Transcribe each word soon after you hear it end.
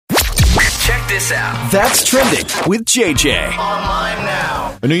this out. That's Trending with JJ. Online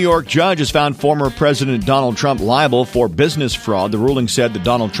now. A New York judge has found former President Donald Trump liable for business fraud. The ruling said that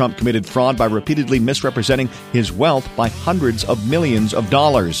Donald Trump committed fraud by repeatedly misrepresenting his wealth by hundreds of millions of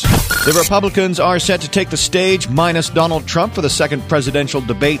dollars. The Republicans are set to take the stage, minus Donald Trump, for the second presidential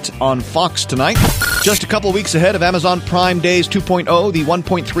debate on Fox tonight. Just a couple weeks ahead of Amazon Prime Days 2.0, the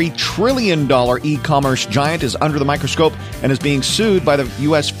 $1.3 trillion e-commerce giant is under the microscope and is being sued by the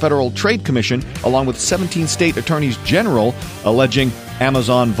U.S. Federal Trade Commission, along with 17 state attorneys general, alleging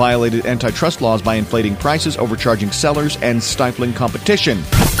Amazon violated antitrust laws by inflating prices, overcharging sellers, and stifling competition.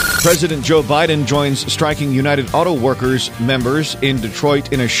 President Joe Biden joins striking United Auto Workers members in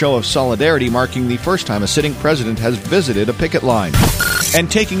Detroit in a show of solidarity, marking the first time a sitting president has visited a picket line. And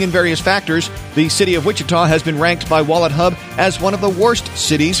taking in various factors, the city of Wichita has been ranked by WalletHub as one of the worst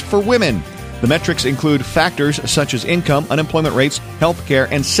cities for women. The metrics include factors such as income, unemployment rates, health care,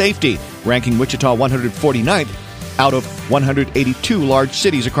 and safety, ranking Wichita 149th out of 182 large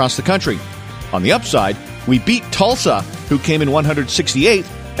cities across the country. On the upside, we beat Tulsa, who came in 168th,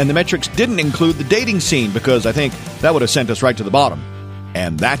 and the metrics didn't include the dating scene because I think that would have sent us right to the bottom.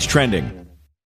 And that's Trending.